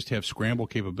game. They just have scramble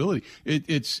capability.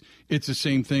 It's the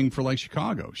same thing for like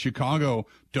Chicago. Chicago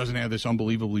doesn't have this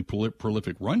unbelievably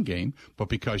prolific run game, but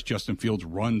because Justin Fields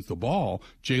runs the ball,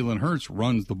 Jalen Hurts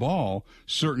runs the ball,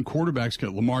 certain quarterbacks,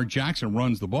 Lamar Jackson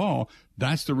runs the ball.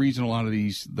 That's the reason a lot of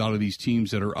these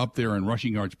teams that are up there in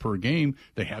rushing yards per game,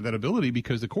 they have that ability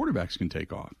because the quarterbacks can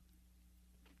take off.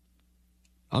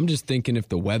 I'm just thinking if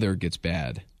the weather gets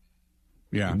bad.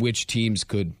 Yeah. Which teams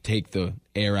could take the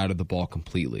air out of the ball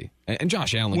completely? And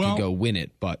Josh Allen could go win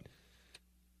it, but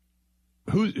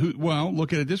Well,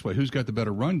 look at it this way: who's got the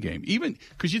better run game? Even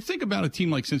because you think about a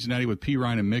team like Cincinnati with P.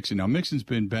 Ryan and Mixon. Now Mixon's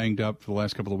been banged up for the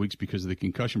last couple of weeks because of the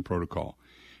concussion protocol,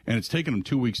 and it's taken him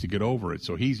 2 weeks to get over it.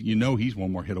 So he's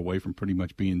one more hit away from pretty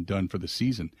much being done for the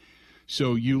season.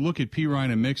 So you look at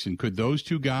Perine and Mixon. Could those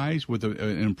two guys with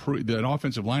that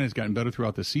offensive line has gotten better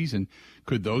throughout the season?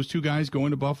 Could those two guys go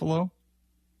into Buffalo?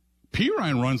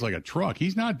 Perine runs like a truck.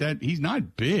 He's not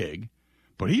big,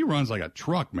 but he runs like a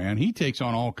truck, man. He takes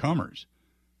on all comers.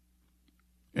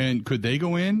 And could they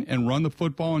go in and run the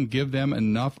football and give them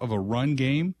enough of a run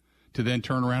game to then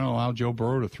turn around and allow Joe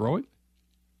Burrow to throw it?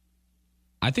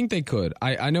 I think they could.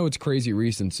 I know it's crazy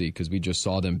recency because we just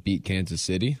saw them beat Kansas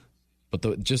City. But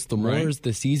the more as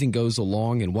the season goes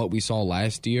along and what we saw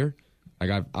last year,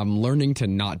 like I'm learning to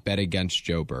not bet against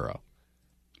Joe Burrow.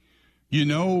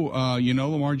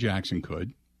 Lamar Jackson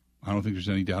could. I don't think there's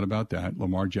any doubt about that.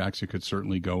 Lamar Jackson could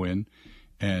certainly go in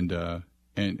and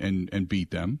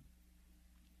beat them.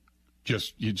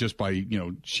 Just by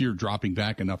sheer dropping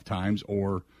back enough times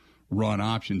or run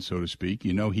options, so to speak.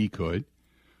 He could.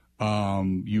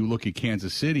 You look at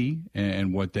Kansas City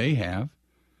and what they have.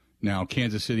 Now,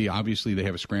 Kansas City, obviously, they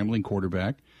have a scrambling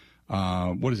quarterback.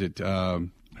 What is it?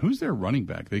 Who's their running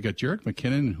back? They got Jerick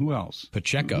McKinnon and who else?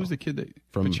 Pacheco. Who's the kid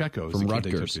Pacheco from the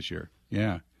Rutgers kid they took this year.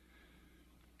 Yeah.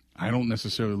 I don't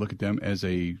necessarily look at them as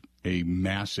a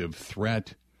massive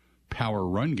threat power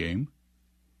run game.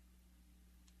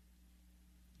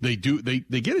 They do. They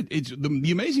get it. It's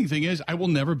the amazing thing is I will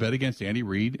never bet against Andy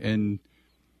Reid and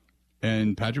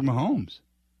Patrick Mahomes.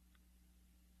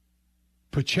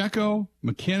 Pacheco,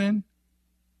 McKinnon.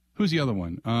 Who's the other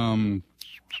one?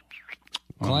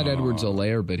 Clyde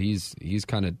Edwards-Helaire, but he's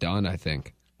kind of done, I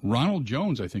think. Ronald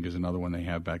Jones, I think, is another one they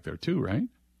have back there too, right?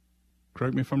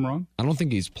 Correct me if I'm wrong. I don't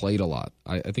think he's played a lot.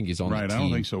 I think he's on the team. Right, I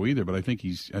don't think so either, but I think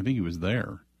he was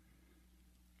there.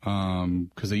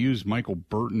 Because they use Michael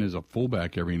Burton as a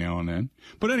fullback every now and then.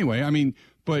 But anyway,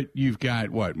 but you've got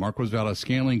what? Marquez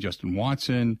Valdes-Scantling, Justin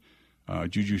Watson,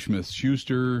 Juju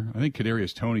Smith-Schuster. I think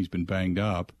Kadarius Toney's been banged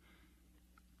up.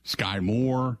 Sky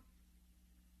Moore.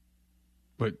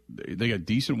 But they got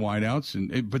decent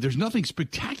wideouts, but there's nothing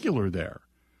spectacular there.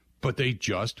 But they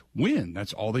just win.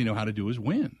 That's all they know how to do is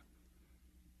win.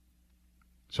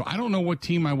 So I don't know what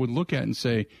team I would look at and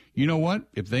say, you know what?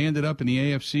 If they ended up in the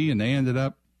AFC and they ended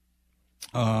up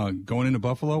going into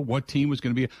Buffalo, what team was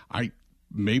going to be?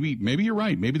 Maybe you're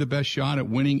right. Maybe the best shot at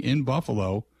winning in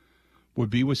Buffalo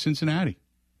would be with Cincinnati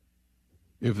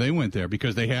if they went there,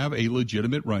 because they have a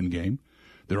legitimate run game.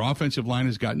 Their offensive line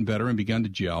has gotten better and begun to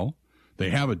gel. They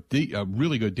have a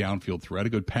really good downfield threat, a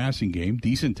good passing game,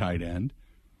 decent tight end.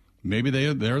 Maybe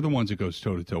they're the ones that goes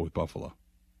toe-to-toe with Buffalo.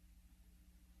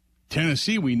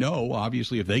 Tennessee, we know,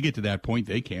 obviously, if they get to that point,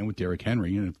 they can with Derrick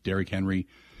Henry. And if Derrick Henry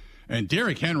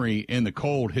in the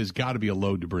cold has got to be a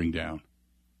load to bring down.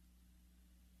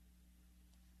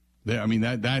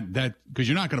 That because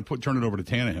you're not going to turn it over to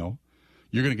Tannehill.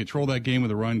 You're going to control that game with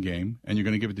a run game, and you're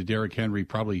going to give it to Derrick Henry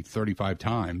probably 35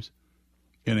 times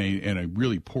in a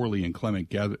really poorly inclement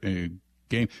game.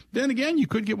 Then again, you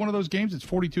could get one of those games that's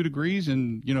 42 degrees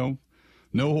and, no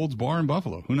holds bar in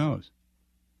Buffalo. Who knows?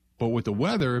 But with the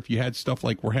weather, if you had stuff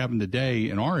like we're having today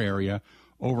in our area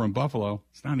over in Buffalo,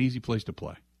 it's not an easy place to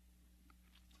play.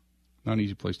 Not an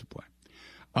easy place to play.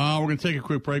 We're going to take a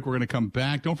quick break. We're going to come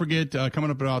back. Don't forget,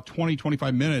 coming up in about 20,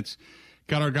 25 minutes,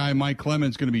 got our guy Mike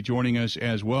Clemens going to be joining us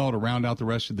as well to round out the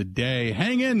rest of the day.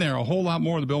 Hang in there. A whole lot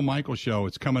more of the Bill Michaels Show.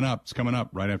 It's coming up. It's coming up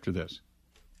right after this.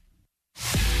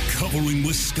 Covering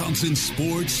Wisconsin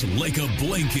sports like a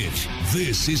blanket,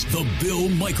 this is the Bill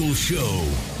Michaels Show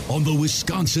on the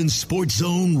Wisconsin Sports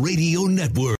Zone Radio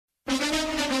Network.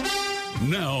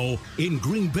 Now, in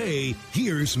Green Bay,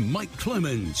 here's Mike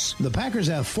Clemens. The Packers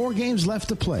have 4 games left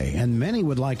to play, and many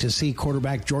would like to see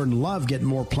quarterback Jordan Love get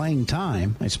more playing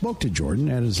time. I spoke to Jordan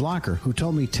at his locker, who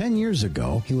told me 10 years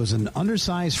ago he was an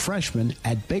undersized freshman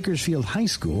at Bakersfield High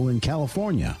School in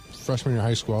California. Freshman year of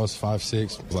high school, I was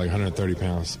 5'6", like 130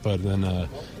 pounds. But then, I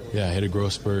hit a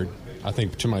growth spurt. I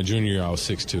think to my junior year, I was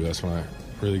 6'2". That's when I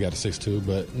really got to 6'2".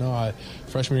 But no,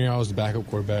 freshman year, I was the backup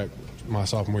quarterback. My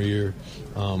sophomore year,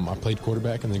 I played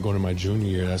quarterback, and then going to my junior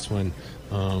year, that's when,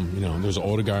 there was an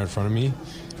older guy in front of me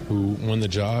who won the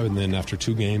job, and then after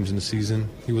 2 games in the season,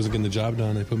 he wasn't getting the job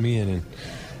done. They put me in, and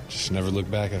just never looked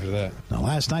back after that. Now,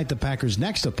 last night, the Packers'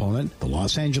 next opponent, the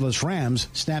Los Angeles Rams,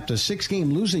 snapped a 6-game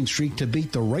losing streak to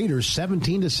beat the Raiders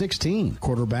 17-16.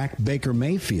 Quarterback Baker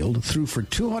Mayfield threw for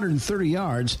 230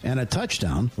 yards and a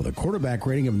touchdown with a quarterback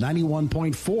rating of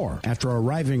 91.4 after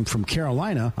arriving from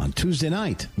Carolina on Tuesday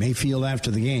night. Mayfield after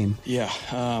the game. Yeah,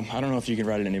 I don't know if you can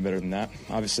write it any better than that.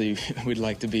 Obviously, we'd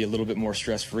like to be a little bit more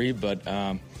stress-free, but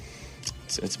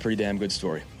it's a pretty damn good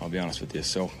story, I'll be honest with you.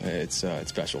 So it's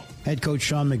special. Head coach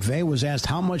Sean McVay was asked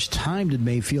how much time did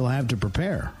Mayfield have to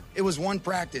prepare. it was one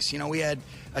practice. You know, we had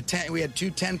 2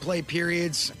 10-play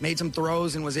periods, made some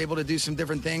throws, and was able to do some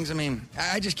different things. I mean,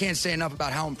 I just can't say enough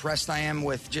about how impressed I am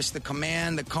with just the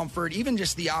command, the comfort, even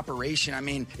just the operation. I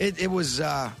mean,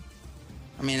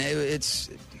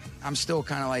 I'm still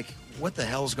kind of like, what the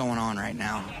hell's going on right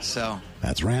now? So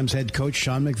that's Rams head coach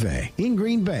Sean McVay. In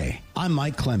Green Bay, I'm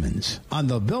Mike Clemens on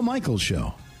The Bill Michaels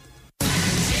Show.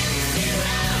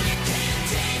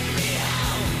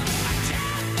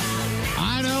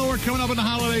 I know we're coming up in the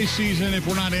holiday season if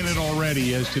we're not in it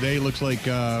already, as today looks like,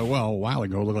 a while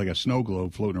ago, it looked like a snow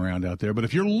globe floating around out there. But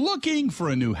if you're looking for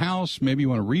a new house, maybe you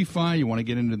want to refi, you want to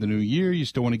get into the new year, you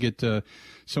still want to get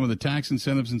some of the tax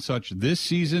incentives and such this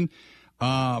season,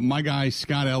 my guy,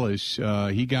 Scott Ellis,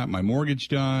 he got my mortgage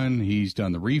done. He's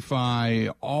done the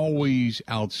refi, always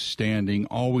outstanding,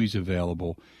 always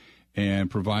available,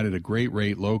 and provided a great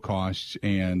rate, low costs.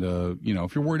 And,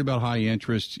 if you're worried about high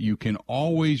interest, you can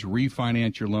always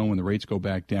refinance your loan when the rates go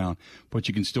back down, but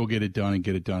you can still get it done and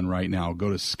get it done right now.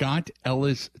 Go to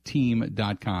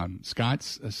ScottEllisTeam.com.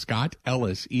 Scott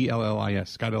Ellis,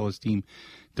 ELLIS,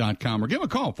 ScottEllisTeam.com, or give him a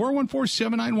call,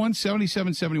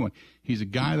 414-791-7771. He's a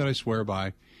guy that I swear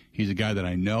by. He's a guy that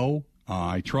I know,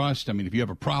 I trust. I mean, if you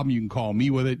have a problem, you can call me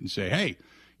with it and say, hey,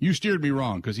 you steered me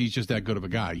wrong, because he's just that good of a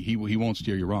guy. He won't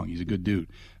steer you wrong. He's a good dude.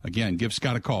 Again, give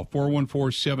Scott a call,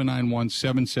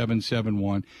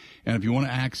 414-791-7771. And if you want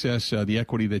to access the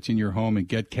equity that's in your home and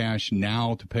get cash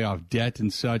now to pay off debt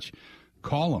and such,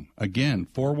 call him. Again,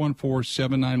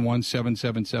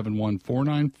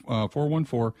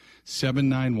 414-791-7771,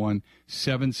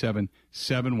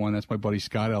 414-791-7771. That's my buddy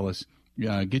Scott Ellis.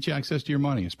 Get you access to your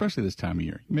money, especially this time of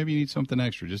year. Maybe you need something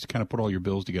extra just to kind of put all your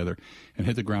bills together and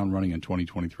hit the ground running in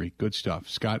 2023. Good stuff.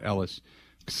 Scott Ellis,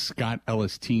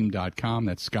 ScottEllisTeam.com.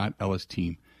 That's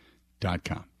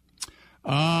ScottEllisTeam.com.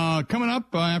 Coming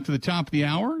up after the top of the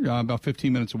hour, about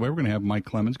 15 minutes away, we're going to have Mike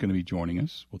Clemens going to be joining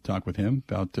us. We'll talk with him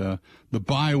about the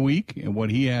bye week and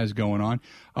what he has going on.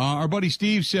 Our buddy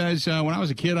Steve says, when I was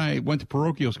a kid, I went to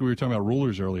parochial school. We were talking about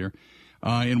rulers earlier.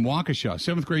 In Waukesha,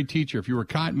 7th grade teacher. If you were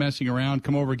caught messing around,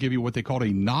 come over and give you what they called a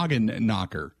noggin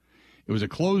knocker. It was a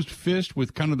closed fist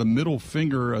with kind of the middle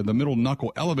finger, the middle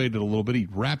knuckle elevated a little bit. He'd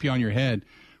wrap you on your head.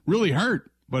 Really hurt,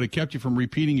 but it kept you from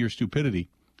repeating your stupidity.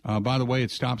 By the way,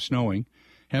 it stopped snowing.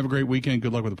 Have a great weekend.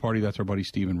 Good luck with the party. That's our buddy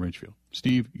Steve in Ridgefield.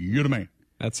 Steve, you're the man.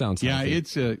 That sounds healthy.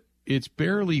 Yeah, it's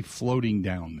barely floating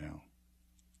down now.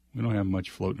 We don't have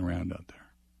much floating around out there.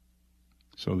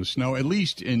 So the snow, at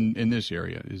least in this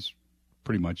area, is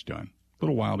pretty much done. A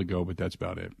little while to go, but that's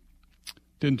about it.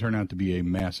 Didn't turn out to be a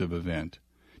massive event.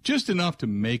 Just enough to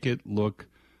make it look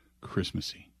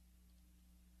Christmassy.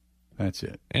 That's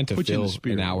it. And to fill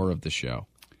an hour of the show.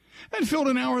 And filled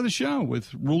an hour of the show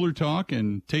with ruler talk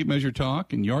and tape measure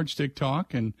talk and yardstick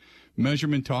talk and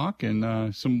measurement talk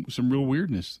and some real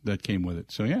weirdness that came with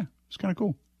it. So, yeah, it's kind of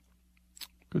cool.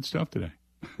 Good stuff today.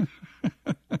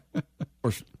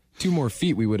 Or 2 more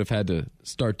feet, we would have had to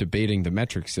start debating the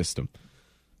metric system.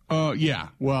 Yeah,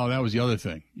 well, that was the other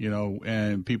thing,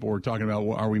 and people were talking about,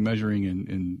 are we measuring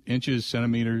in inches,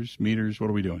 centimeters, meters? What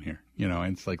are we doing here?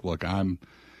 And it's like, look, I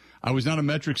was not a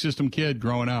metric system kid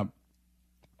growing up.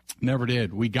 Never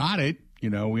did. We got it,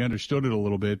 we understood it a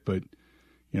little bit, but,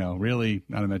 really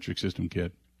not a metric system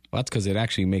kid. Well, that's because it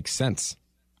actually makes sense.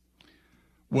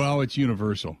 Well, it's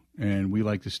universal, and we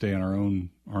like to stay in our own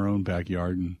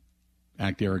backyard and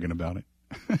act arrogant about it.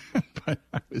 But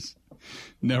I was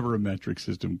never a metric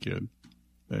system kid.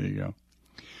 There you go.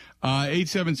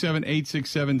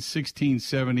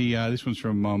 877-867-1670. This one's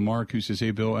from Mark, who says,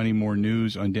 hey, Bill, any more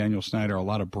news on Daniel Snyder? A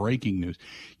lot of breaking news.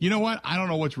 You know what? I don't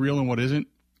know what's real and what isn't.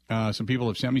 Some people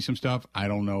have sent me some stuff. I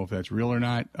don't know if that's real or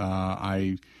not.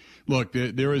 Look,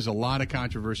 there is a lot of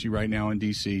controversy right now in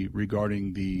D.C.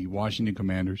 regarding the Washington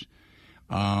Commanders.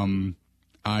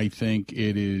 I think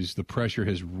the pressure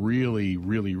has really,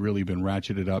 really, really been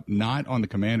ratcheted up, not on the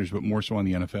Commanders, but more so on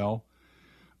the NFL.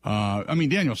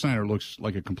 Daniel Snyder looks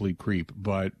like a complete creep,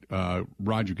 but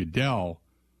Roger Goodell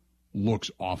looks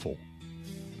awful.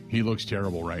 He looks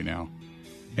terrible right now.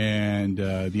 And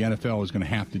the NFL is going to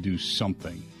have to do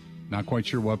something. Not quite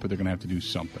sure what, but they're going to have to do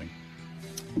something.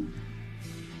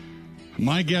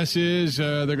 My guess is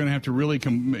they're going to have to really,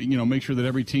 make sure that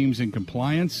every team's in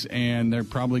compliance, and they're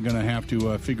probably going to have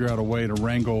to figure out a way to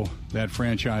wrangle that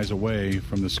franchise away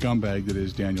from the scumbag that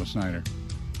is Daniel Snyder.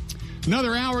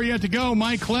 Another hour yet to go.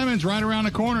 Mike Clemens right around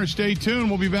the corner. Stay tuned.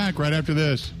 We'll be back right after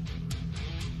this.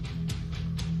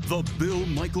 The Bill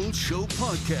Michaels Show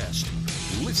podcast.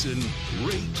 Listen,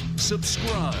 rate,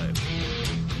 subscribe.